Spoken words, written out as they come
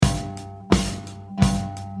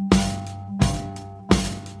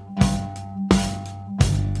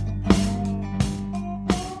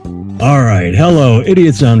All right. Hello,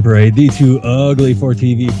 Idiots on Parade, the Too Ugly for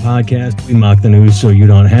TV podcast. We mock the news so you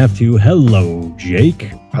don't have to. Hello,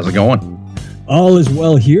 Jake. How's it going? All is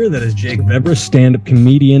well here. That is Jake Weber, stand-up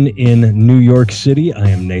comedian in New York City. I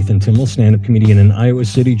am Nathan Timmel, stand-up comedian in Iowa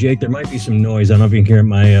City. Jake, there might be some noise. I don't know if you can hear it.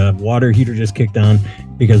 My water heater just kicked on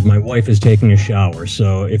because my wife is taking a shower.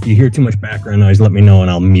 So if you hear too much background noise, let me know and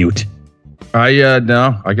I'll mute.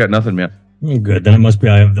 No, I got nothing, man. Good. Then it must be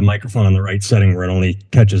I have the microphone on the right setting where it only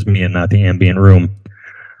catches me and not the ambient room.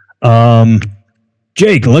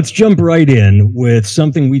 Jake, let's jump right in with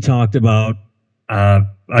something we talked about, I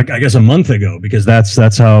guess, a month ago, because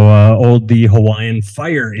that's how old the Hawaiian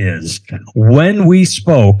fire is. When we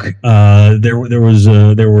spoke, there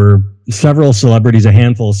were several celebrities, a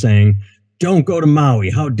handful, saying, "Don't go to Maui.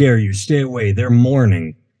 How dare you? Stay away. They're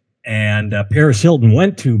mourning." And Paris Hilton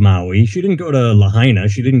went to Maui. She didn't go to Lahaina.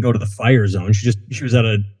 She didn't go to the fire zone. She was at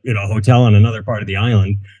a hotel on another part of the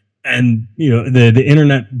island. And the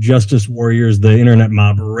internet justice warriors, the internet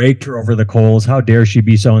mob, raked her over the coals. How dare she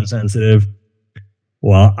be so insensitive?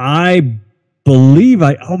 Well, I believe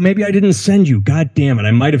maybe I didn't send you. God damn it!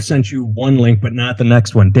 I might have sent you one link, but not the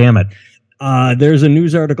next one. Damn it! There's a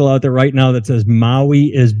news article out there right now that says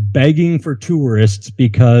Maui is begging for tourists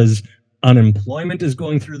because unemployment is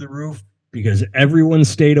going through the roof, because everyone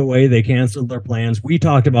stayed away. They canceled their plans. We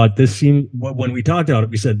talked about this. When we talked about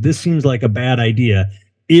it, we said this seems like a bad idea.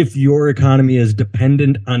 If your economy is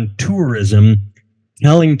dependent on tourism,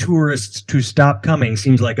 telling tourists to stop coming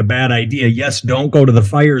seems like a bad idea. Yes, don't go to the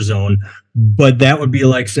fire zone, but that would be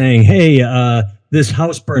like saying, hey, this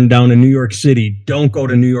house burned down in New York City. Don't go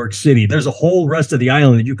to New York City. There's a whole rest of the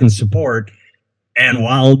island that you can support. And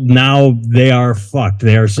while now they are fucked,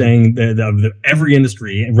 they are saying that every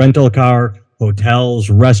industry, rental car, hotels,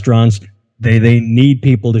 restaurants, they need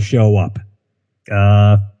people to show up.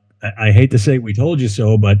 I hate to say we told you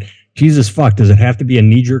so, but Jesus fuck, does it have to be a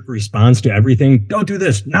knee-jerk response to everything? Don't do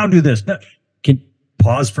this, now do this. No. Can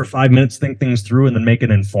pause for 5 minutes, think things through, and then make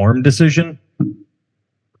an informed decision?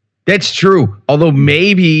 That's true. Although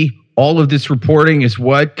maybe all of this reporting is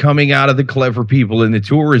coming out of the clever people in the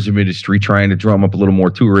tourism industry trying to drum up a little more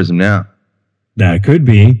tourism now. That could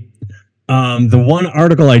be. The one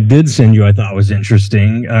article I did send you I thought was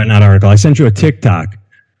interesting. Not article. I sent you a TikTok.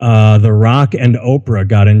 The Rock and Oprah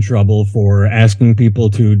got in trouble for asking people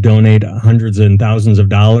to donate hundreds and thousands of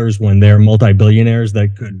dollars when they're multi-billionaires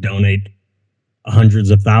that could donate hundreds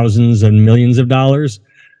of thousands and millions of dollars.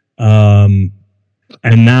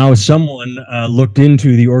 And now someone looked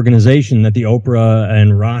into the organization that the Oprah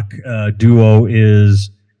and Rock duo is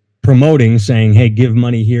promoting, saying, hey, give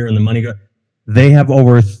money here and the money go. They have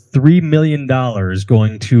over $3 million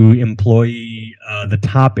going to the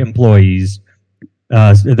top employees.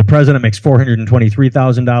 The president makes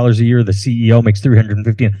 $423,000 a year. The CEO makes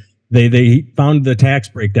 $315,000. They found the tax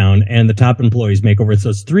breakdown, and the top employees make over.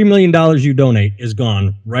 So it's $3 million you donate is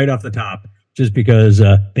gone right off the top. Just because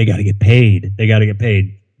they got to get paid. They got to get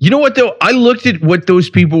paid. You know what, though? I looked at what those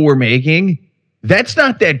people were making. That's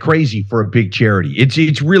not that crazy for a big charity.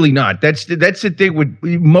 It's really not. That's the thing with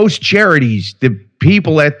most charities. The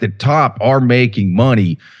people at the top are making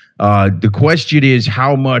money. The question is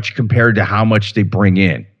how much compared to how much they bring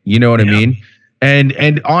in. You know what I mean? And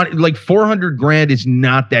on like $400,000 is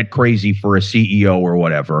not that crazy for a CEO or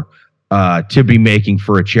whatever to be making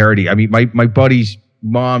for a charity. I mean, my buddy's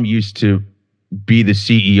mom used to be the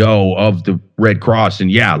CEO of the Red Cross, and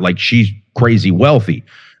like she's crazy wealthy.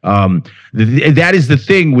 That is the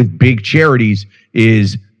thing with big charities,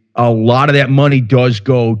 is a lot of that money does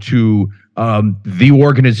go to the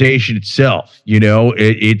organization itself.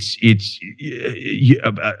 It's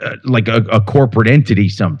like a corporate entity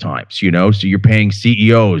sometimes. So you're paying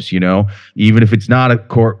CEOs. Even if it's not a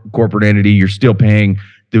corporate entity, you're still paying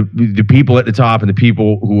the people at the top and the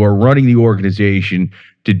people who are running the organization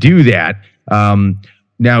to do that.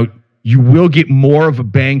 Now, you will get more of a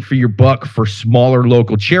bang for your buck for smaller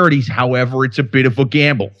local charities. However, it's a bit of a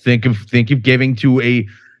gamble. Think of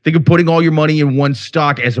putting all your money in one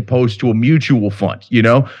stock as opposed to a mutual fund.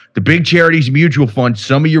 The big charities, mutual funds,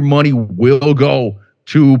 some of your money will go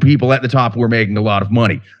to people at the top who are making a lot of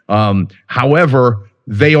money. However,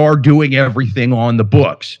 they are doing everything on the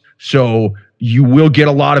books. So you will get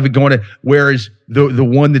a lot of it going to, whereas the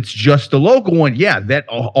one that's just the local one, that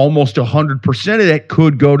almost 100% of that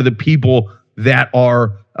could go to the people that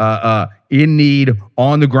are in need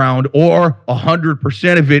on the ground, or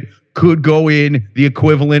 100% of it could go in the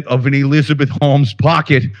equivalent of an Elizabeth Holmes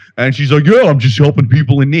pocket. And she's like, I'm just helping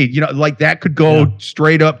people in need. Like that could go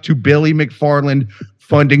straight up to Billy McFarland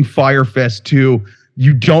funding Firefest 2.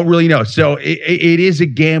 You don't really know. So it is a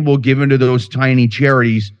gamble given to those tiny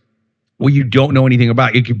charities what you don't know anything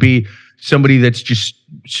about. It could be somebody that's just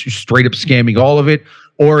straight up scamming all of it,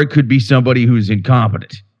 or it could be somebody who's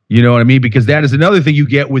incompetent. You know what I mean? Because that is another thing you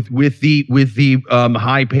get with the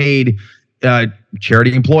high paid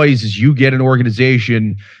charity employees is you get an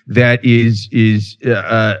organization that is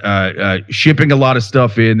shipping a lot of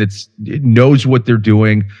stuff in, that's knows what they're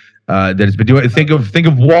doing, that has been doing. Think of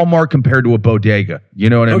Walmart compared to a bodega. You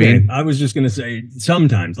know what I mean? I was just going to say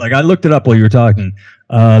sometimes, like I looked it up while you were talking.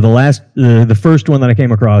 The first one that I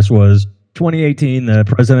came across was 2018. The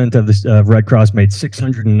president of the Red Cross made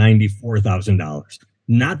 $694,000.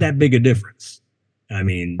 Not that big a difference. I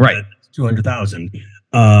mean, right? 200,000.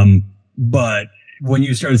 But when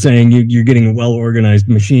you started saying you're getting a well-organized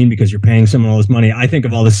machine because you're paying someone all this money, I think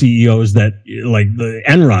of all the CEOs that, like the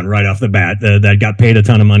Enron right off the bat, that got paid a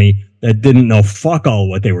ton of money that didn't know fuck all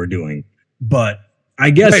what they were doing. But I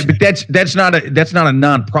guess, right, but that's not a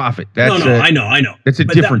nonprofit. That's I know. That's a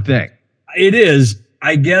different thing. It is,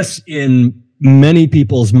 I guess, in many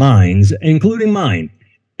people's minds, including mine.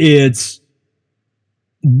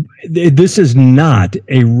 This is not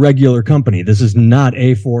a regular company. This is not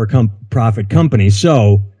a for-profit company.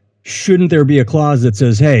 So shouldn't there be a clause that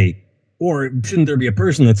says, hey, or shouldn't there be a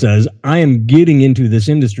person that says, I am getting into this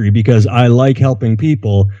industry because I like helping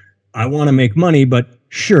people. I want to make money, but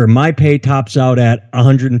sure, my pay tops out at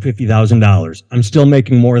 $150,000. I'm still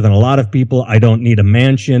making more than a lot of people. I don't need a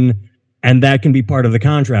mansion. And that can be part of the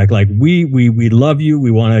contract. Like we love you.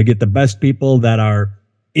 We want to get the best people that are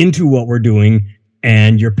into what we're doing.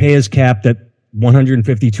 And your pay is capped at $150,000,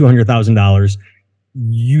 $200,000.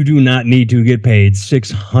 You do not need to get paid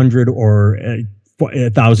 $600,000 or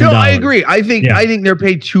 $1,000. No, I agree. I think they're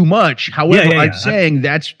paid too much. However, I'm saying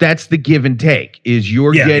that's the give and take. Is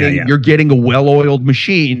you're getting a well-oiled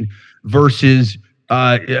machine versus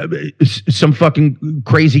some fucking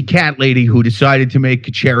crazy cat lady who decided to make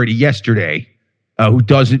a charity yesterday.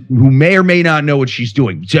 Who may or may not know what she's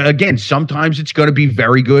doing. So again, sometimes it's going to be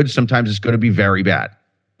very good. Sometimes it's going to be very bad.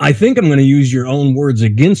 I think I'm going to use your own words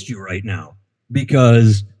against you right now,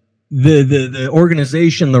 because the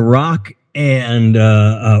organization The Rock and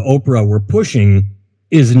Oprah were pushing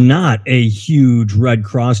is not a huge Red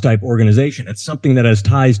Cross type organization. It's something that has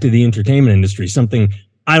ties to the entertainment industry, something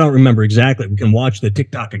I don't remember exactly. We can watch the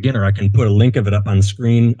TikTok again, or I can put a link of it up on the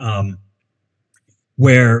screen.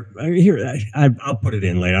 Where here, I'll put it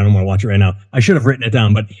in later. I don't want to watch it right now. I should have written it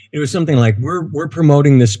down, but it was something like we're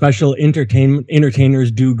promoting this special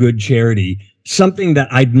entertainers do good charity, something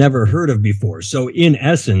that I'd never heard of before. So in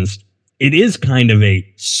essence, it is kind of a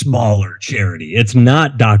smaller charity. It's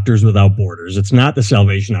not Doctors Without Borders. It's not the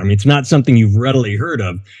Salvation Army. It's not something you've readily heard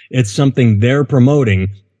of. It's something they're promoting.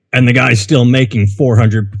 And the guy's still making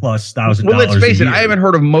 $400,000+. Well, let's face it. I haven't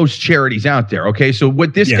heard of most charities out there. Okay, so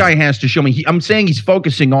what this guy has to show me, I'm saying he's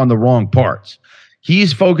focusing on the wrong parts.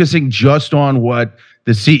 He's focusing just on what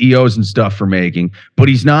the CEOs and stuff are making, but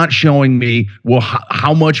he's not showing me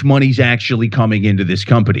how much money's actually coming into this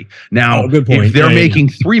company. Now, good point. If they're making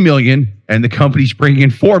 $3 million and the company's bringing in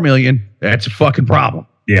 $4 million, that's a fucking problem.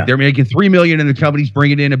 Yeah, if they're making $3 million and the company's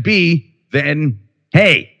bringing in a B, then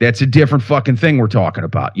hey, that's a different fucking thing we're talking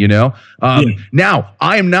about, you know? Now,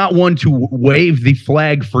 I am not one to wave the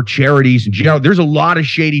flag for charities in general. There's a lot of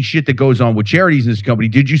shady shit that goes on with charities in this company.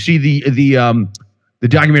 Did you see the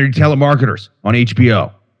documentary Telemarketers on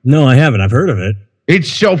HBO? No, I haven't. I've heard of it. It's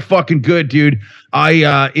so fucking good, dude.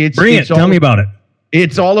 Tell me about it.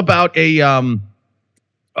 It's all about a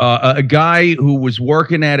guy who was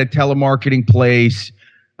working at a telemarketing place,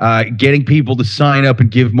 getting people to sign up and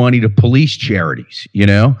give money to police charities, you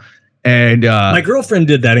know? And my girlfriend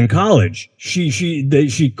did that in college.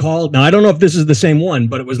 She called. Now I don't know if this is the same one,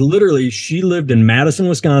 but it was literally she lived in Madison,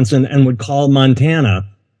 Wisconsin, and would call Montana.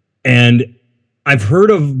 And I've heard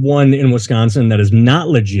of one in Wisconsin that is not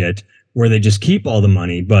legit, where they just keep all the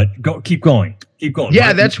money. But keep going.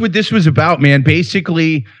 Yeah, that's what this was about, man.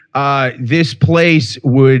 Basically, this place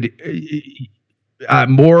would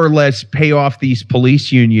more or less pay off these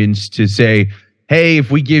police unions to say, hey,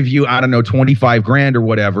 if we give you, I don't know, 25 grand or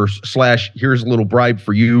whatever, / here's a little bribe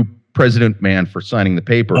for you, President man, for signing the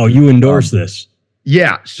paper. Oh, you endorse this.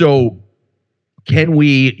 Yeah. So can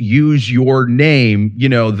we use your name? You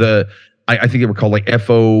know, I think they were called like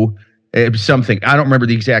FO something. I don't remember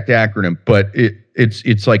the exact acronym, but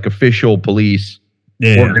it's like official police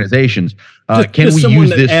organizations. Can we use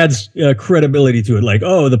this? Adds credibility to it, like,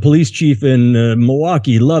 oh, the police chief in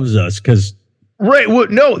Milwaukee loves us because. Right. Well,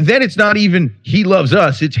 no, then it's not even he loves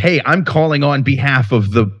us. It's, hey, I'm calling on behalf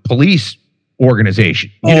of the police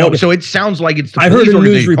organization. So it sounds like it's the I heard police a news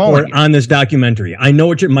organization calling report on this documentary. I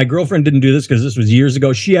know my girlfriend didn't do this because this was years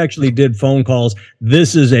ago. She actually did phone calls.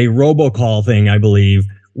 This is a robocall thing, I believe,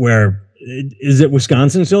 where is it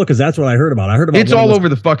Wisconsin still? Because that's what I heard about. It's all over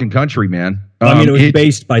the fucking country, man. I mean, it was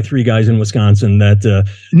based by 3 guys in Wisconsin that.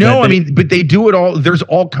 But they do it all. There's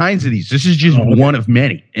all kinds of these. This is just one of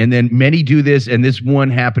many. And then many do this. And this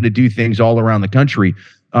one happened to do things all around the country.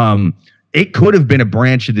 It could have been a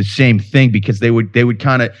branch of the same thing because they would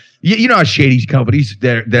kind of, you know how shady companies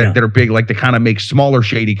that are big, like they kind of make smaller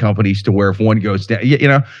shady companies to where if one goes down, they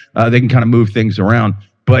can kind of move things around.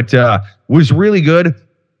 But was really good.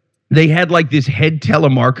 They had like this head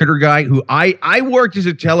telemarketer guy who I worked as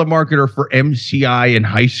a telemarketer for MCI in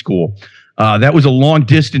high school. That was a long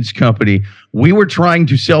distance company. We were trying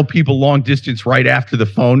to sell people long distance right after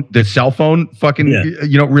the cell phone fucking,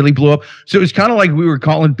 really blew up. So it was kind of like we were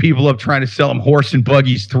calling people up trying to sell them horse and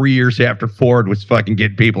buggies 3 years after Ford was fucking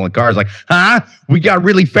getting people in cars. Like, we got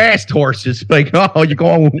really fast horses. Like, oh, you're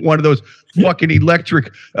going with one of those fucking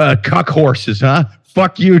electric cuck horses, huh?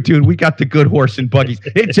 Fuck you, dude. We got the good horse and buggies.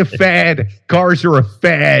 It's a fad. Cars are a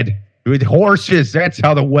fad. With horses, that's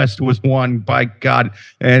how the West was won, by God.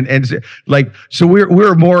 So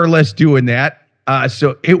we're more or less doing that.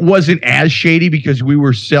 So it wasn't as shady because we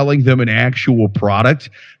were selling them an actual product.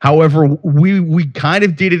 However, we kind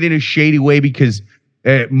of did it in a shady way because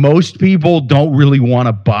most people don't really want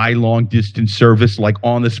to buy long distance service like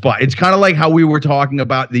on the spot. It's kind of like how we were talking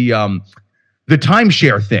about the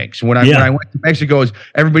timeshare things. When I went to Mexico,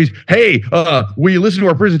 everybody's, hey, will you listen to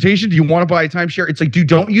our presentation? Do you want to buy a timeshare? It's like, dude,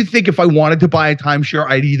 don't you think if I wanted to buy a timeshare,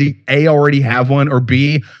 I'd either A, already have one, or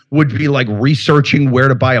B, would be like researching where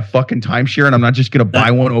to buy a fucking timeshare, and I'm not just going to buy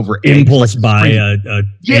one over impulse buy a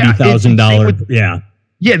 $80,000.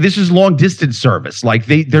 Yeah, this is long distance service. Like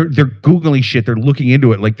they're Googling shit. They're looking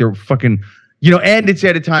into it. Like they're fucking, and it's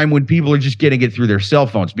at a time when people are just getting it through their cell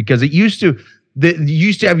phones because it used to. You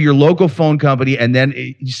used to have your local phone company, and then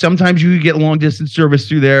sometimes you could get long distance service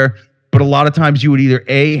through there. But a lot of times you would either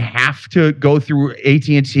A, have to go through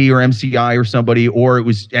AT&T or MCI or somebody, or it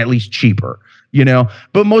was at least cheaper,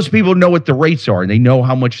 But most people know what the rates are, and they know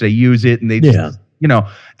how much they use it, and they just,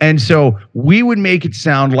 And so we would make it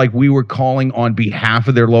sound like we were calling on behalf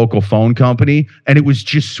of their local phone company, and it was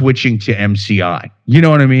just switching to MCI. You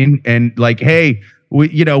know what I mean? And like, hey, we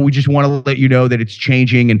just want to let you know that it's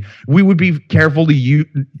changing, and we would be careful to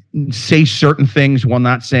say certain things while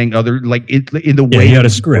not saying other, like in the way you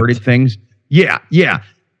worded things. Yeah.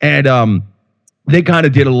 And they kind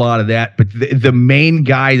of did a lot of that, but the main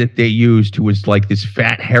guy that they used, who was like this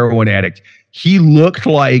fat heroin addict, he looked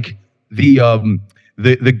like the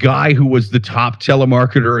guy who was the top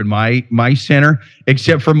telemarketer in my center,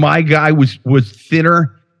 except for my guy was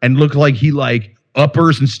thinner and looked like he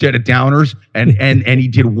uppers instead of downers, and he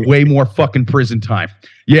did way more fucking prison time.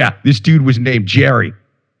 Yeah, this dude was named Jerry.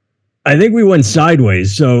 I think we went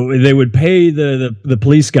sideways. So they would pay the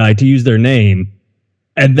police guy to use their name,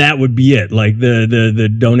 and that would be it. Like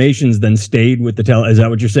the donations then stayed with is that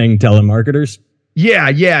what you're saying, telemarketers?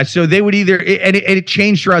 Yeah. So they would either, and it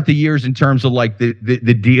changed throughout the years in terms of like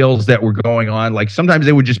the deals that were going on. Like sometimes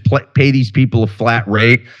they would just pay these people a flat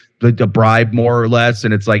rate, the bribe more or less,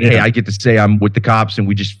 and it's like, hey, I get to say I'm with the cops, and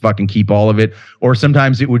we just fucking keep all of it. Or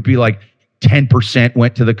sometimes it would be like 10%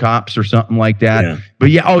 went to the cops or something like that. Yeah.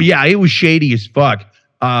 But it was shady as fuck.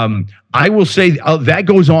 I will say that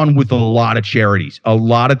goes on with a lot of charities. A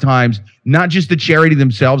lot of times, not just the charity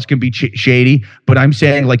themselves can be shady, but I'm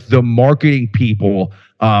saying like the marketing people.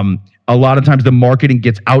 A lot of times the marketing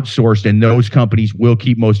gets outsourced, and those companies will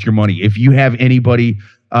keep most of your money. If you have anybody.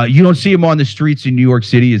 You don't see them on the streets in New York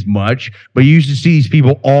City as much, but you used to see these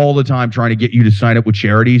people all the time trying to get you to sign up with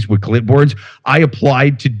charities with clipboards. I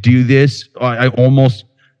applied to do this. I almost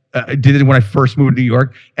did it when I first moved to New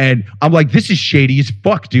York, and I'm like, this is shady as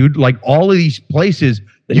fuck, dude. Like all of these places,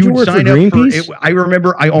 you would sign up for it. I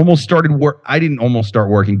remember I almost started work. I didn't almost start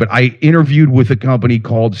working, but I interviewed with a company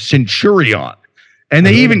called Centurion, and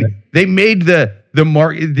they made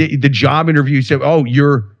the job interview said, oh,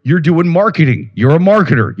 you're doing marketing. You're a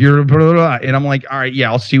marketer. You're blah, blah, blah. And I'm like, all right, yeah,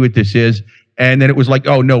 I'll see what this is. And then it was like,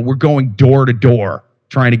 oh no, we're going door to door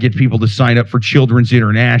trying to get people to sign up for Children's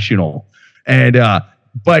International. And,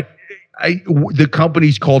 but the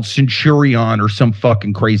company's called Centurion or some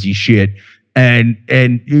fucking crazy shit. And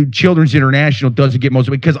Children's International doesn't get most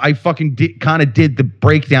of it because I fucking did the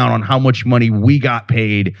breakdown on how much money we got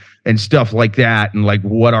paid and stuff like that, and like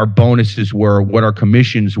what our bonuses were, what our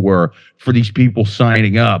commissions were for these people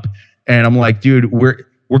signing up. And I'm like, dude, we're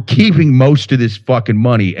keeping most of this fucking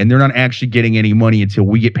money, and they're not actually getting any money until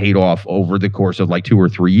we get paid off over the course of like 2 or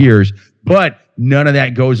 3 years. But none of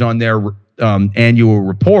that goes on their annual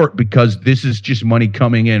report because this is just money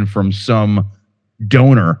coming in from some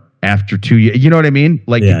donor after 2 years. You know what I mean?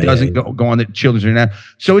 Like it doesn't go on the children's internet.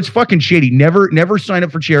 So it's fucking shady. Never sign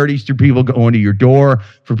up for charities through people going to your door,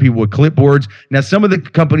 for people with clipboards. Now, some of the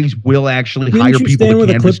companies will actually hire people to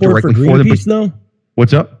canvas directly for them. Though?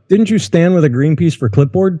 What's up? Didn't you stand with a Greenpeace for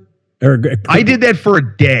clipboard? I did that for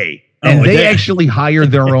a day. And they actually hire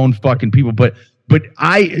their own fucking people. But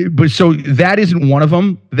so that isn't one of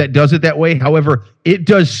them that does it that way. However, it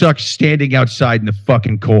does suck standing outside in the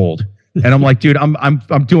fucking cold. And I'm like, dude,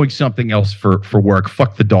 I'm doing something else for work.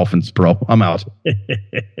 Fuck the Dolphins, bro. I'm out.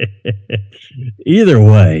 Either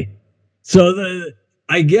way. So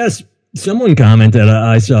I guess someone commented,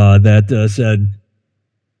 I saw that said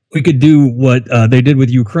we could do what they did with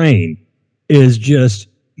Ukraine, is just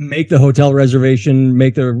make the hotel reservation,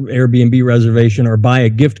 make the Airbnb reservation, or buy a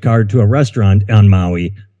gift card to a restaurant on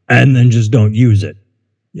Maui, and then just don't use it.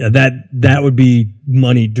 Yeah, that would be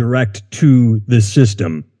money direct to the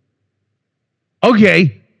system.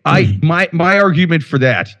 Okay, my argument for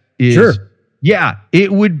that is, yeah,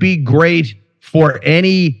 it would be great for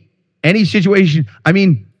any situation. I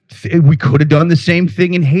mean, we could have done the same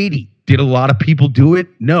thing in Haiti. Did a lot of people do it?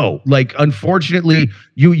 No. Like, unfortunately,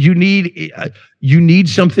 you need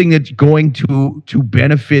something that's going to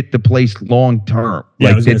benefit the place long term. Yeah,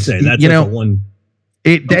 like, I was going to say that's one.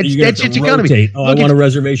 That's its economy. Oh, I want a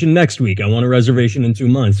reservation next week. I want a reservation in 2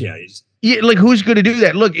 months. Yeah, like who's going to do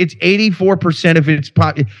that? Look, it's 84% of its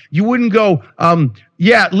pop. You wouldn't go,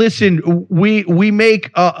 yeah, listen, we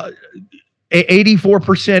make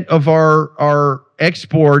 84% of our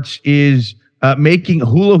exports is making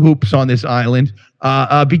hula hoops on this island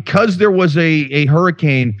because there was a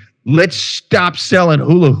hurricane. Let's stop selling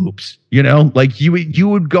hula hoops. You know, like you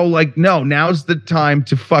would go like, no, now's the time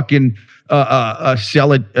to fucking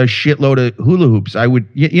sell a shitload of hula hoops. I would,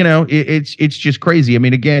 it's just crazy. I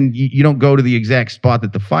mean, again, you don't go to the exact spot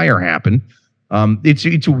that the fire happened.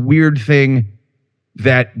 It's a weird thing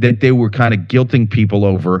that they were kind of guilting people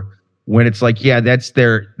over when it's like, yeah,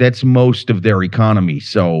 that's most of their economy.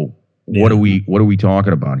 So what are we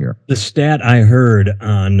talking about here? The stat I heard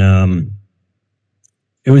on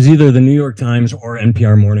it was either the New York Times or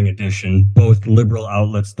NPR Morning Edition, both liberal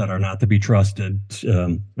outlets that are not to be trusted.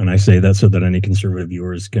 And I say that so that any conservative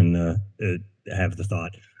viewers can have the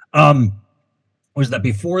thought. Was that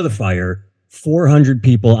before the fire, 400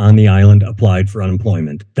 people on the island applied for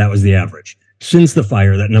unemployment. That was the average. Since the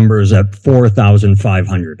fire, that number is at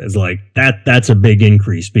 4,500. It's like that's a big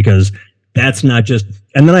increase because that's not just.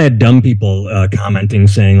 And then I had dumb people commenting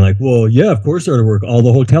saying like, well, yeah, of course they're to work. All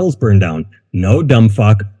the hotels burned down. No, dumb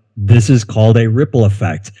fuck. This is called a ripple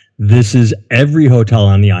effect. This is every hotel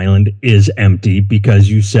on the island is empty because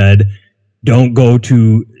you said don't go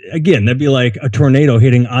to, again, that'd be like a tornado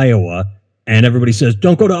hitting Iowa and everybody says,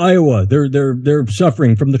 don't go to Iowa. They're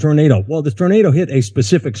suffering from the tornado. Well, the tornado hit a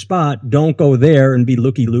specific spot. Don't go there and be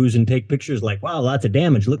looky-loos and take pictures like, wow, lots of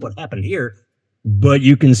damage. Look what happened here. But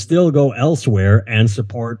you can still go elsewhere and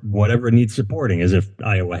support whatever needs supporting, as if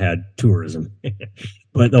Iowa had tourism.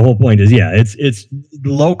 But the whole point is, yeah, it's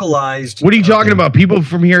localized. What are you talking about? People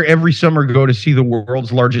from here every summer go to see the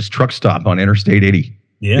world's largest truck stop on Interstate 80.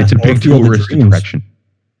 Yeah, it's a big tourist attraction.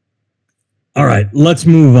 All right, let's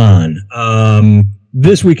move on.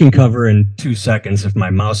 This we can cover in 2 seconds if my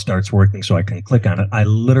mouse starts working, so I can click on it. I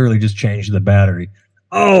literally just changed the battery.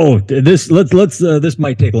 Oh, this this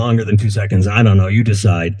might take longer than 2 seconds. I don't know. You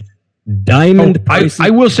decide. Diamond. I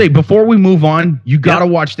will say before we move on, you got to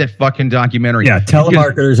watch that fucking documentary. Yeah,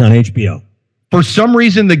 Telemarketers on HBO. For some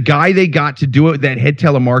reason, the guy they got to do it, that head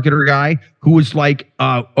telemarketer guy, who was like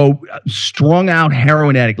strung out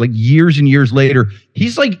heroin addict, like years and years later,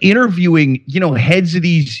 he's like interviewing, heads of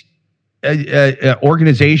these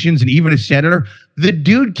organizations and even a senator. The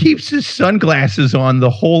dude keeps his sunglasses on the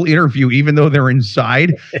whole interview, even though they're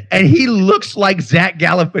inside. And he looks like Zach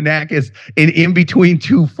Galifianakis in Between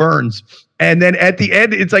Two Ferns. And then at the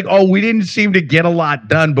end, it's like, oh, we didn't seem to get a lot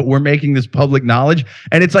done, but we're making this public knowledge.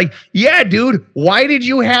 And it's like, yeah, dude, why did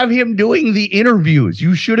you have him doing the interviews?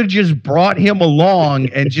 You should have just brought him along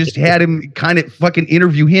and just had him kind of fucking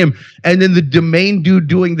interview him. And then the main dude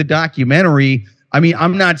doing the documentary, I mean,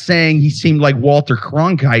 I'm not saying he seemed like Walter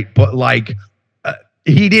Cronkite, but like,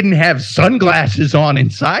 he didn't have sunglasses on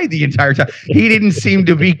inside the entire time. He didn't seem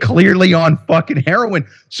to be clearly on fucking heroin.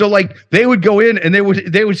 So like they would go in and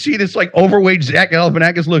they would see this like overweight Zach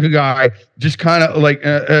Galifianakis looking guy just kind of like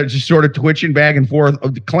just sort of twitching back and forth,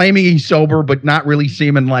 claiming he's sober but not really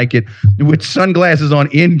seeming like it, with sunglasses on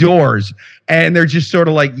indoors. And they're just sort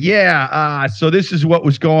of like, yeah, so this is what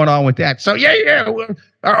was going on with that. So yeah.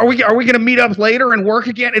 Are we going to meet up later and work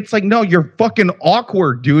again? It's like, no, you're fucking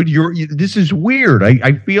awkward, dude. This is weird.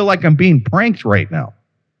 I feel like I'm being pranked right now.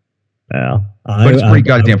 Well, but it's pretty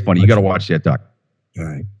goddamn funny. You got to watch that, Doc. All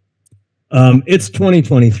right. It's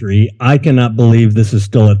 2023. I cannot believe this is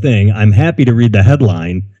still a thing. I'm happy to read the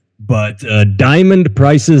headline, but diamond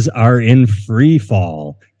prices are in free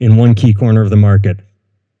fall in one key corner of the market.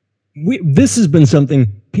 This has been something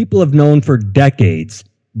people have known for decades,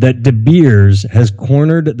 that De Beers has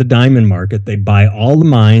cornered the diamond market. They buy all the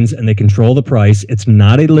mines and they control the price. It's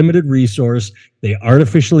not a limited resource. They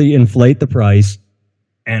artificially inflate the price.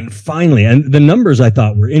 And finally, and the numbers I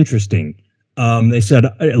thought were interesting. They said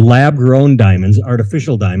lab-grown diamonds,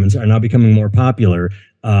 artificial diamonds, are now becoming more popular.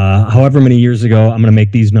 However many years ago, I'm going to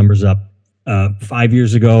make these numbers up. 5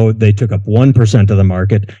 years ago, they took up 1% of the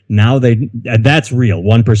market. Now that's real,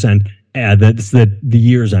 1%. That's the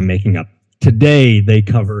years I'm making up. Today, they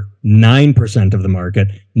cover 9% of the market.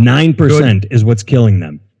 9% is what's killing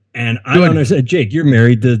them. And I don't understand. Jake, you're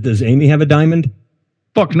married. Does Amy have a diamond?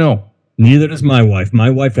 Fuck no. Neither does my wife. My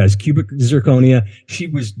wife has cubic zirconia. She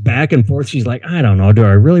was back and forth. She's like, I don't know. Do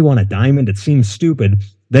I really want a diamond? It seems stupid.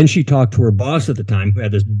 Then she talked to her boss at the time, who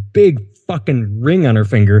had this big fucking ring on her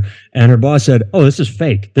finger. And her boss said, oh, this is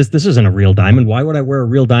fake. This isn't a real diamond. Why would I wear a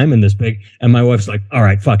real diamond this big? And my wife's like, all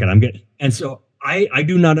right, fuck it. I'm good. And so I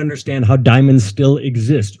do not understand how diamonds still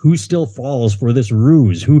exist. Who still falls for this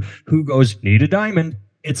ruse? Who goes, need a diamond?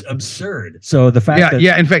 It's absurd. So the fact that...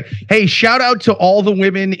 Yeah. In fact, hey, shout out to all the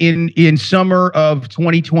women in summer of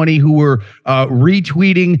 2020 who were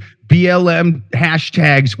retweeting BLM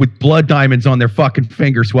hashtags with blood diamonds on their fucking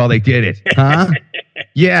fingers while they did it. Huh?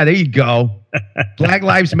 Yeah, there you go. Black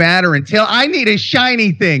Lives Matter until I need a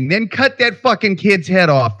shiny thing. Then cut that fucking kid's head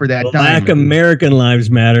off for that Black diamond. American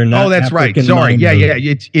Lives Matter. Not that's African right. Sorry. Yeah.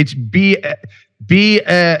 It's BALM.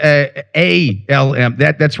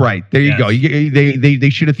 That's right. There you go. They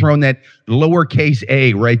should have thrown that lowercase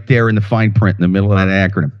a right there in the fine print in the middle of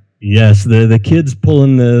that acronym. Yes, the kids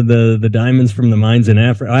pulling the diamonds from the mines in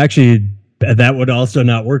Africa. Actually, that would also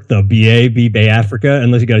not work though. BA Africa,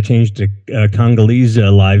 unless you got to change to Congolese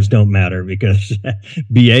lives don't matter, because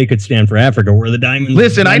BA could stand for Africa, where the diamonds.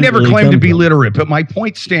 Listen, I never claimed to be literate, but my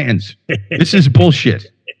point stands. This is bullshit.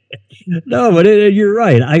 No, but you're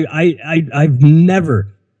right. I've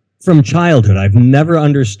never, from childhood, I've never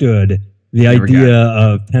understood the idea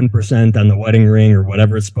of 10% on the wedding ring or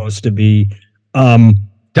whatever it's supposed to be.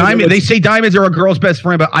 They say diamonds are a girl's best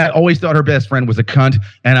friend, but I always thought her best friend was a cunt,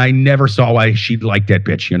 and I never saw why she'd like that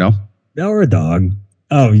bitch, you know? Or a dog.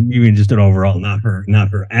 Oh, you mean just an overall, not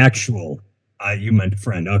her actual. You meant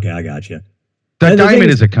friend. Okay, I got you. The diamond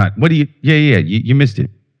is a cunt. What do you? Yeah. You missed it.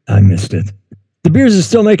 I missed it. De Beers is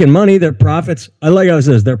still making money. Their profits, I like how it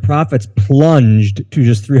says, their profits plunged to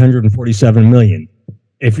just $347 million.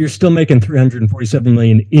 If you're still making $347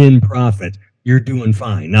 million in profit, you're doing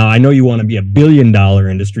fine. Now, I know you want to be a $1 billion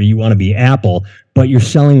industry. You want to be Apple, but you're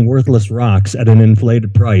selling worthless rocks at an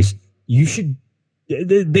inflated price. They should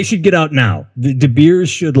get out now. The De Beers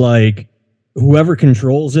should, like, whoever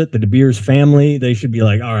controls it, the De Beers family, they should be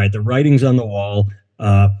like, all right, the writing's on the wall.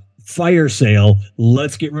 Fire sale.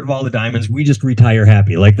 Let's get rid of all the diamonds. We just retire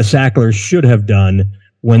happy, like the Sacklers should have done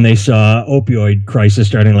when they saw opioid crisis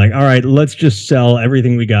starting. Like, all right, let's just sell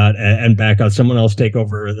everything we got and back out. Someone else take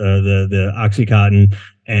over the OxyContin,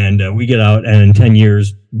 and we get out. And in 10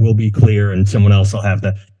 years, we'll be clear, and someone else will have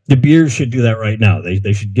that. De Beers should do that right now.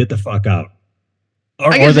 They should get the fuck out.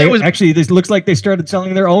 Actually, this looks like they started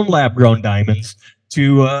selling their own lab-grown diamonds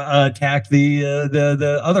to attack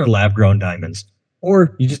the other lab-grown diamonds.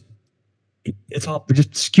 Or it's all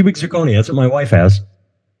just cubic zirconia. That's what my wife has.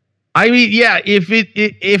 I mean, yeah,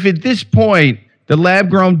 if at this point the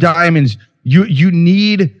lab-grown diamonds, you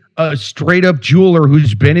need a straight-up jeweler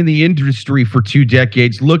who's been in the industry for 2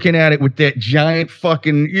 decades, looking at it with that giant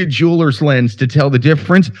fucking jeweler's lens to tell the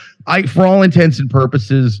difference. For all intents and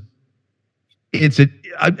purposes, it's a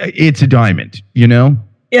diamond, you know?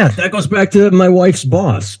 Yeah, that goes back to my wife's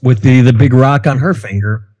boss with the big rock on her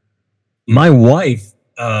finger. My wife,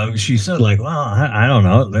 she said, like, well, I don't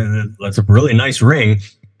know. That's a really nice ring.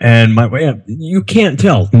 And you can't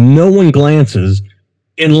tell. No one glances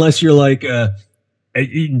unless you're like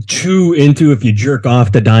too into, if you jerk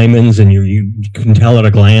off the diamonds and you can tell at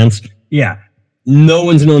a glance. Yeah. No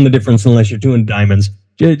one's knowing the difference unless you're doing diamonds.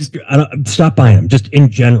 Just stop buying them. Just in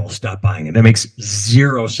general, stop buying it. That makes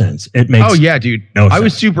zero sense. It makes dude. No sense. I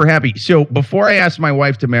was super happy. So before I asked my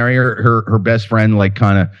wife to marry her best friend, like,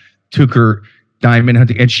 kind of took her diamond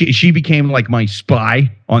hunting, and she became like my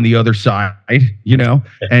spy on the other side,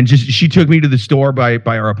 and just she took me to the store by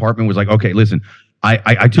our apartment, was like, okay, listen,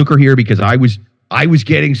 I took her here because I was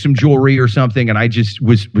getting some jewelry or something, and I just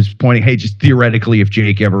was pointing, hey, just theoretically, if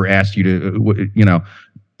Jake ever asked you to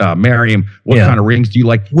marry him, what kind of rings do you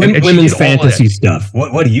like? And women's fantasy stuff.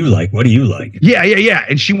 What do you like? What do you like? Yeah.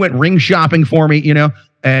 And she went ring shopping for me,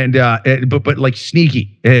 and but like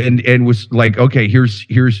sneaky, and was like, okay,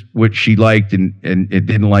 here's what she liked and it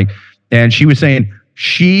didn't like. And she was saying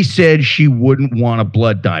she said she wouldn't want a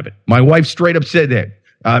blood diamond. My wife straight up said that.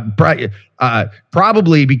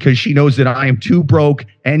 Probably because she knows that I am too broke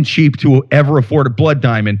and cheap to ever afford a blood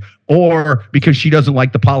diamond, or because she doesn't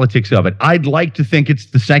like the politics of it. I'd like to think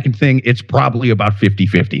it's the second thing. It's probably about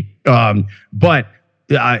 50-50. But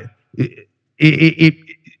the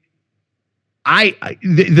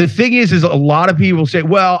thing is a lot of people say,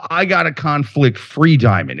 well, I got a conflict-free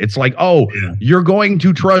diamond. It's like, you're going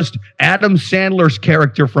to trust Adam Sandler's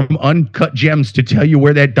character from Uncut Gems to tell you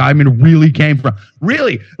where that diamond really came from.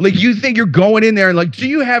 Really? Like, you think you're going in there and like, do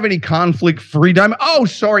you have any conflict-free diamond? Oh,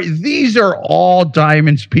 sorry. These are all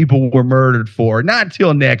diamonds people were murdered for. Not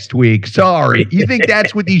till next week. Sorry. You think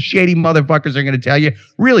that's what these shady motherfuckers are going to tell you?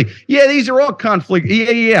 Really? Yeah, these are all conflict.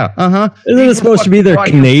 Yeah. Uh-huh. Isn't it supposed to be they're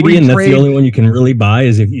Canadian? That's the only one you can really buy,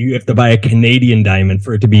 is if you have to buy a Canadian diamond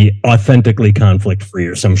for it to be authentically conflict-free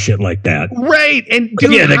or some shit like that. Right. And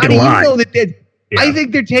dude, they how can do you lie. know that? I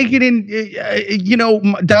think they're taking in,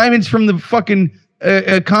 diamonds from the fucking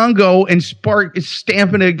Congo and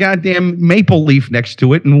stamping a goddamn maple leaf next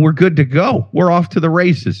to it, and we're good to go. We're off to the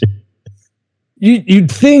races.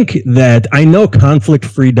 You'd think that, I know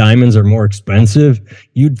conflict-free diamonds are more expensive.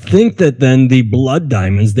 You'd think that then the blood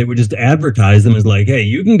diamonds, they would just advertise them as like, hey,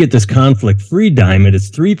 you can get this conflict-free diamond.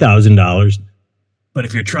 It's $3,000. But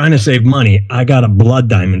if you're trying to save money, I got a blood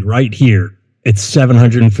diamond right here. It's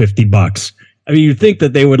 $750. I mean, you'd think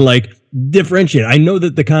that they would like differentiate. I know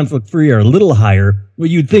that the conflict-free are a little higher, but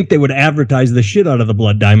you'd think they would advertise the shit out of the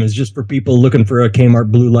blood diamonds just for people looking for a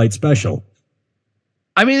Kmart blue light special.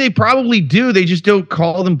 I mean, they probably do. They just don't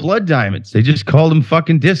call them blood diamonds. They just call them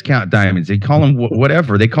fucking discount diamonds. They call them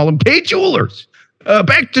whatever. They call them K Jewelers,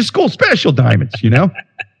 back to school special diamonds.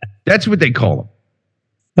 That's what they call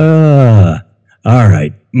them. All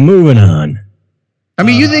right, moving on. I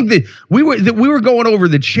mean, you think that we were going over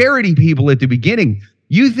the charity people at the beginning.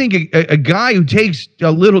 You think a guy who takes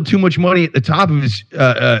a little too much money at the top of his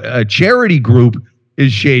charity group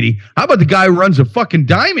is shady? How about the guy who runs a fucking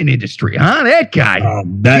diamond industry? Huh? That guy.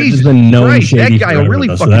 That's been known shady. That guy will really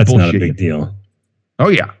fucking that's bullshit. Not a big deal. Oh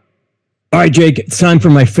yeah. All right, Jake. It's time for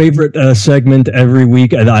my favorite segment every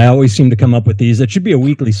week. I always seem to come up with these. It should be a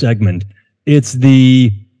weekly segment. It's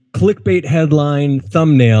the clickbait headline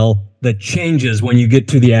thumbnail that changes when you get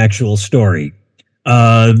to the actual story.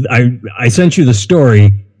 I sent you the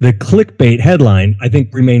story. The clickbait headline, I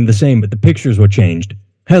think, remained the same, but the pictures were changed.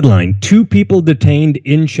 Headline: 2 people detained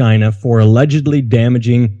in China for allegedly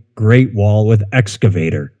damaging Great Wall with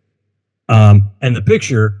excavator. And the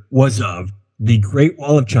picture was of the Great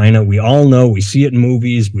Wall of China. We all know, we see it in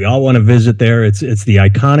movies. We all want to visit there. It's the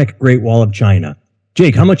iconic Great Wall of China.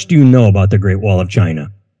 Jake, how much do you know about the Great Wall of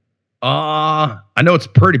China? I know it's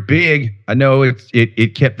pretty big. I know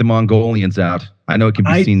it kept the Mongolians out. I know it can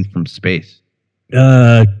be seen from space.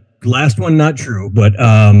 Last one, not true, but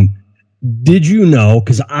did you know?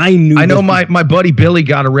 Because I know my buddy Billy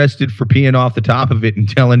got arrested for peeing off the top of it and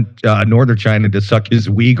telling Northern China to suck his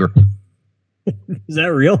Uyghur. Is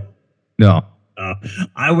that real? No.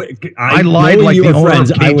 I lied like the owner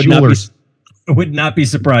of K Jewelers. I would not be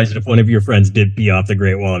surprised if one of your friends did pee off the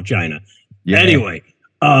Great Wall of China. Yeah. Anyway,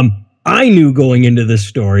 I knew going into this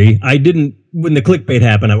story, when the clickbait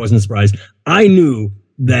happened, I wasn't surprised. I knew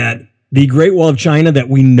that the Great Wall of China that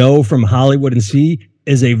we know from Hollywood and see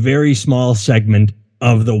is a very small segment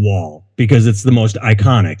of the wall because it's the most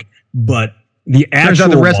iconic. But the actual turns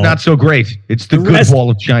out the rest not so great. It's the good Wall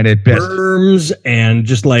of China at best. Berms and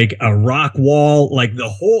just like a rock wall, like the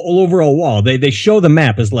whole overall wall. They show the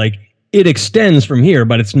map as like it extends from here,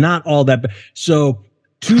 but it's not all that. So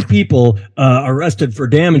 2 people arrested for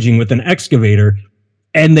damaging with an excavator,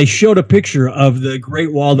 and they showed a picture of the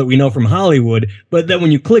Great Wall that we know from Hollywood. But then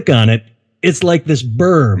when you click on it, it's like this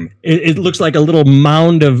berm. It looks like a little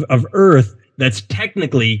mound of earth that's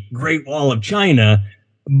technically Great Wall of China,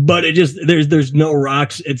 but it just there's no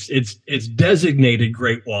rocks. It's designated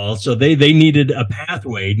Great Wall, so they needed a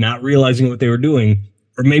pathway, not realizing what they were doing,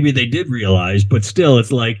 or maybe they did realize, but still,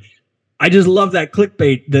 it's like. I just love that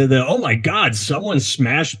clickbait. The oh my God, someone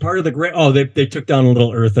smashed part of the great. Oh, they took down a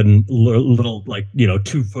little earth and little like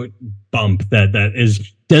 2-foot bump that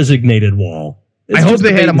is designated wall. I hope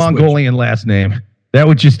they had a Mongolian last name. That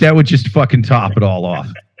would just fucking top it all off.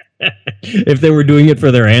 If they were doing it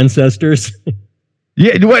for their ancestors.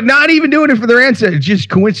 Yeah, not even doing it for their ancestors. Just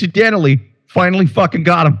coincidentally, finally fucking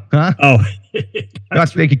got them, huh? Oh.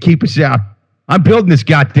 Thought they could keep us out. I'm building this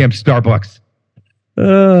goddamn Starbucks. For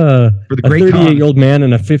the a great 38-year-old man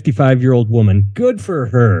and a 55-year-old woman. Good for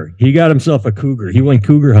her. He got himself a cougar. He went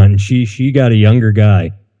cougar hunting. She got a younger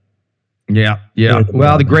guy. Yeah.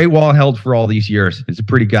 Well, the Great Wall held for all these years. It's a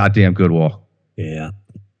pretty goddamn good wall. Yeah.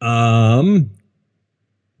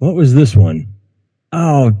 What was this one?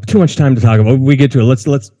 Oh, too much time to talk about. We get to it.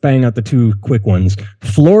 Let's bang out the two quick ones.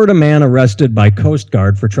 Florida man arrested by Coast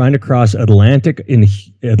Guard for trying to cross Atlantic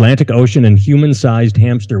Ocean in human-sized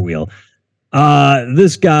hamster wheel.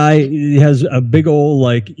 This guy has a big old,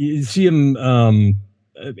 like, you see him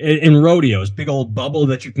in rodeos, big old bubble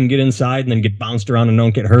that you can get inside and then get bounced around and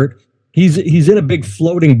don't get hurt. He's in a big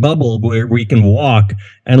floating bubble where you can walk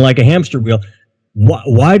and like a hamster wheel.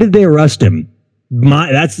 Why did they arrest him?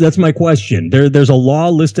 That's my question. There's a law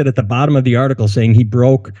listed at the bottom of the article saying he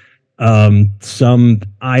broke some,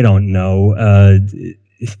 I don't know.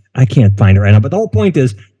 I can't find it right now. But the whole point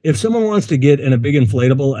is, if someone wants to get in a big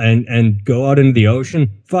inflatable and go out into the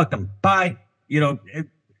ocean, fuck them. Bye.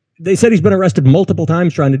 They said he's been arrested multiple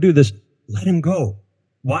times trying to do this. Let him go.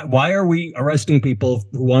 Why are we arresting people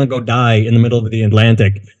who want to go die in the middle of the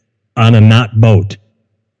Atlantic on a not boat?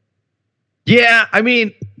 Yeah, I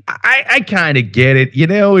mean, I kind of get it.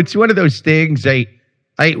 It's one of those things. It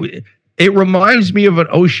reminds me of an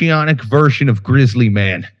oceanic version of Grizzly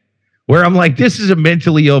Man, where I'm like, this is a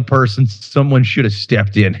mentally ill person. Someone should have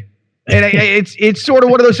stepped in. And it's sort of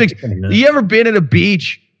one of those things. You ever been at a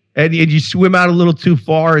beach and you swim out a little too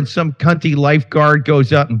far and some cunty lifeguard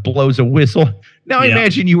goes out and blows a whistle? Now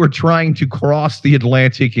imagine you were trying to cross the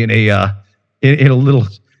Atlantic in an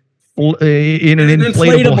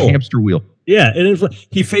inflatable hamster wheel. Yeah,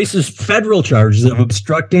 he faces federal charges of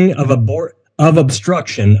obstruction of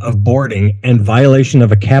boarding and violation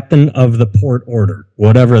of a captain of the port order,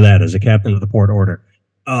 whatever that is, a captain of the port order.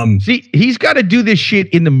 See, he's got to do this shit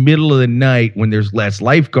in the middle of the night when there's less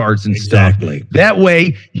lifeguards and exactly. stuff. That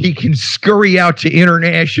way he can scurry out to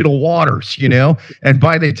international waters, and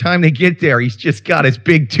by the time they get there, he's just got his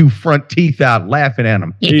big two front teeth out laughing at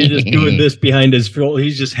him. He's just doing this behind his foot.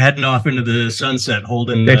 He's just heading off into the sunset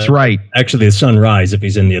holding. That's right. Actually, the sunrise if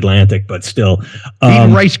he's in the Atlantic, but still.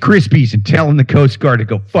 Eating Rice Krispies and telling the Coast Guard to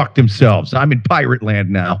go fuck themselves. I'm in pirate land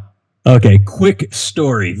now. Okay, quick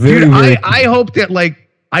story. Dude, I hope that,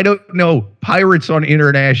 I don't know, pirates on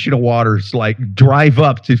international waters drive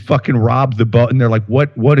up to fucking rob the boat and they're like,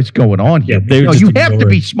 what is going on here? Yeah, you have to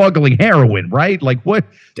be smuggling heroin, right? What?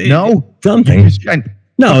 No? Something.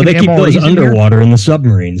 No, they keep those underwater in the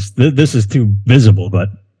submarines. This is too visible,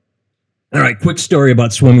 but all right, quick story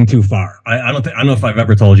about swimming too far. I don't know if I've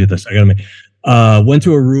ever told you this. I gotta make went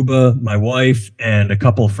to Aruba, my wife and a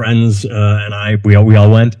couple of friends and we all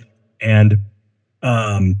went, and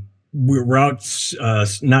we're out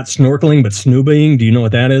not snorkeling, but snoobing. Do you know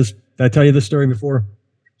what that is? Did I tell you this story before?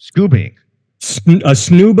 Scoobing. A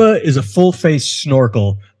snooba is a full-face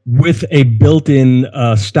snorkel with a built-in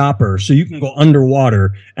stopper, so you can go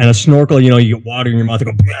underwater. And a snorkel, you get water in your mouth,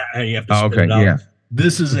 and you have to spit it out. Yeah.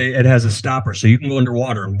 This is it has a stopper, so you can go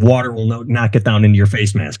underwater, and water will not get down into your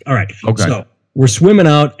face mask. All right. Okay. So we're swimming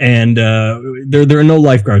out, and there are no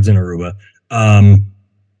lifeguards in Aruba.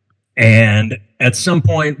 And at some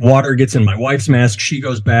point, water gets in my wife's mask. She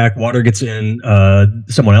goes back. Water gets in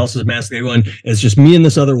someone else's mask. They go in. It's just me and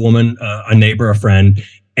this other woman, a neighbor, a friend,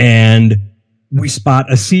 and we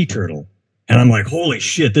spot a sea turtle. And I'm like, holy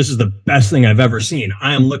shit, this is the best thing I've ever seen.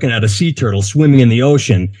 I am looking at a sea turtle swimming in the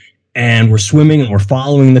ocean, and we're swimming and we're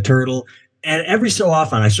following the turtle. And every so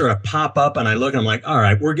often, I sort of pop up and I look and I'm like, all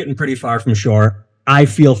right, we're getting pretty far from shore. I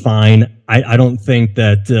feel fine. I don't think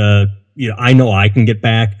that, I know I can get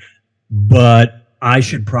back, but I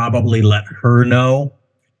should probably let her know.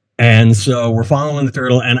 And so we're following the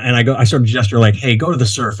turtle, and I sort of gesture like, hey, go to the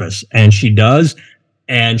surface. And she does,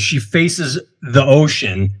 and she faces the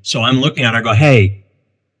ocean. So I'm looking at her, I go, hey,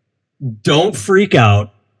 don't freak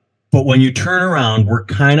out. But when you turn around, we're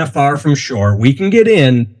kind of far from shore. We can get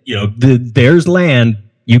in, there's land.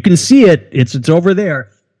 You can see it. It's over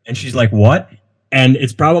there. And she's like, what? And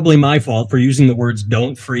it's probably my fault for using the words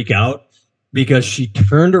don't freak out, because she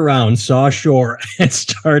turned around, saw shore, and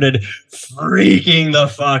started freaking the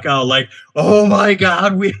fuck out. Like, oh my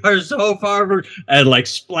God, we are so far from, and like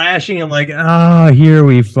splashing. I'm like, here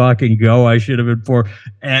we fucking go. I should have been for.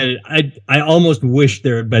 And I almost wish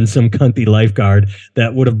there had been some cunty lifeguard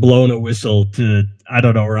that would have blown a whistle to, I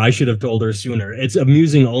don't know, or I should have told her sooner. It's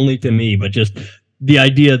amusing only to me, but just the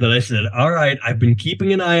idea that I said, all right, I've been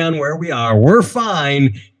keeping an eye on where we are. We're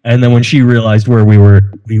fine. And then when she realized where we were,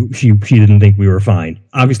 she didn't think we were fine.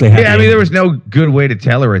 Obviously, yeah. I mean, there was no good way to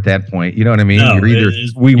tell her at that point. You know what I mean? No,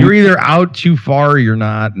 you're either out too far or you're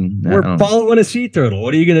not. And we're following a sea turtle.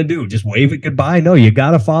 What are you going to do? Just wave it goodbye? No, you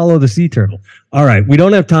got to follow the sea turtle. All right, we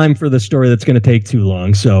don't have time for the story that's going to take too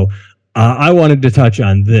long. So I wanted to touch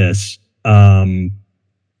on this. I'm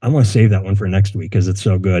going to save that one for next week because it's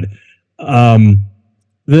so good.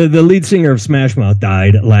 The lead singer of Smash Mouth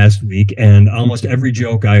died last week, and almost every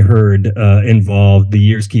joke I heard involved the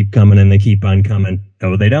years keep coming and they keep on coming.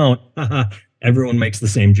 No, they don't. Everyone makes the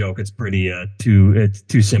same joke. It's pretty it's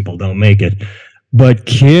too simple. Don't make it. But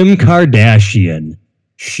Kim Kardashian,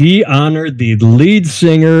 she honored the lead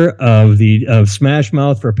singer of Smash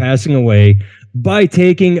Mouth for passing away by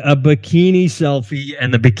taking a bikini selfie,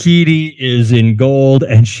 and the bikini is in gold,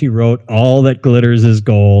 and she wrote, "All that glitters is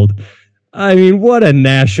gold." I mean, what a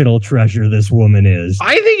national treasure this woman is.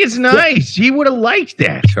 I think it's nice. He would have liked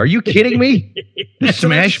that. Are you kidding me? The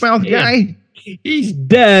Smash Mouth guy? He's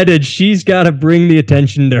dead, and she's got to bring the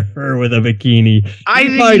attention to her with a bikini.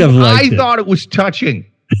 I thought it was touching.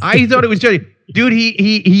 I thought it was touching. Dude,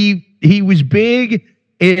 he was big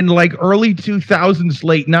in like early 2000s,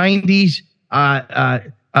 late 90s.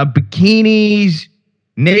 Bikinis,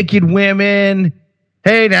 naked women.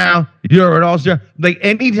 Hey, now you're an all-star. Like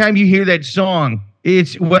anytime you hear that song,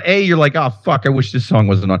 it's A, you're like, oh fuck, I wish this song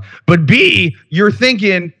wasn't on. But B, you're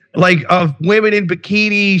thinking like of women in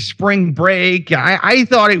bikini, spring break. I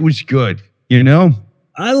thought it was good. You know,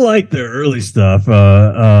 I like their early stuff.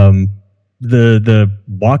 The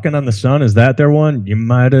Walking on the Sun, is that their one? You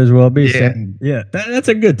might as well be. Yeah, that's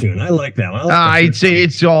a good tune. I like that one. I'd say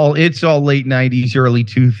it's all late 90s, early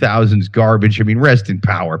 2000s garbage. I mean, rest in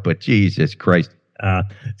power. But Jesus Christ.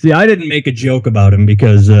 See, I didn't make a joke about him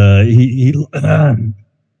because he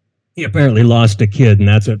apparently lost a kid, and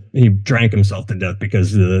that's what he drank himself to death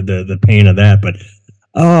because the pain of that. But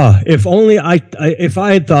if only if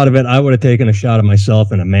I had thought of it, I would have taken a shot of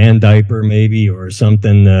myself in a man diaper, maybe, or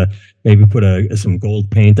something. Maybe put some gold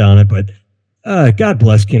paint on it. But God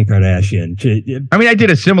bless Kim Kardashian. I mean, I did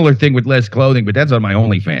a similar thing with less clothing, but that's on my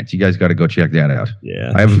OnlyFans. You guys got to go check that out.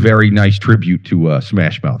 Yeah, I have a very nice tribute to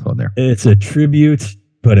Smash Mouth on there. It's a tribute,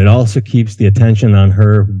 but it also keeps the attention on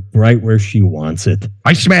her right where she wants it.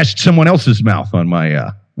 I smashed someone else's mouth on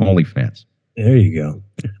my OnlyFans. There you go.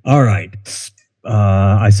 All right.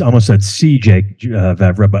 I almost said see Jake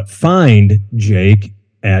Vevra, but find Jake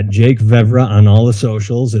at Jake Vevra on all the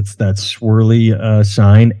socials. It's that swirly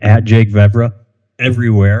sign at Jake Vevra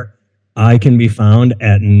everywhere. I can be found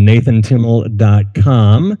at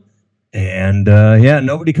nathantimmel.com. And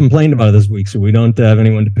nobody complained about it this week, so we don't have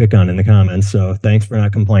anyone to pick on in the comments. So thanks for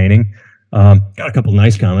not complaining. Got a couple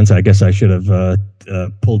nice comments. I guess I should have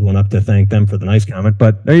pulled one up to thank them for the nice comment.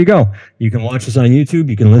 But there you go. You can watch us on YouTube.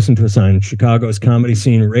 You can listen to us on Chicago's Comedy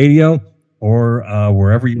Scene Radio, or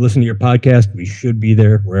wherever you listen to your podcast. We should be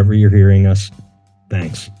there wherever you're hearing us.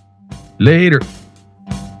 Thanks. Later.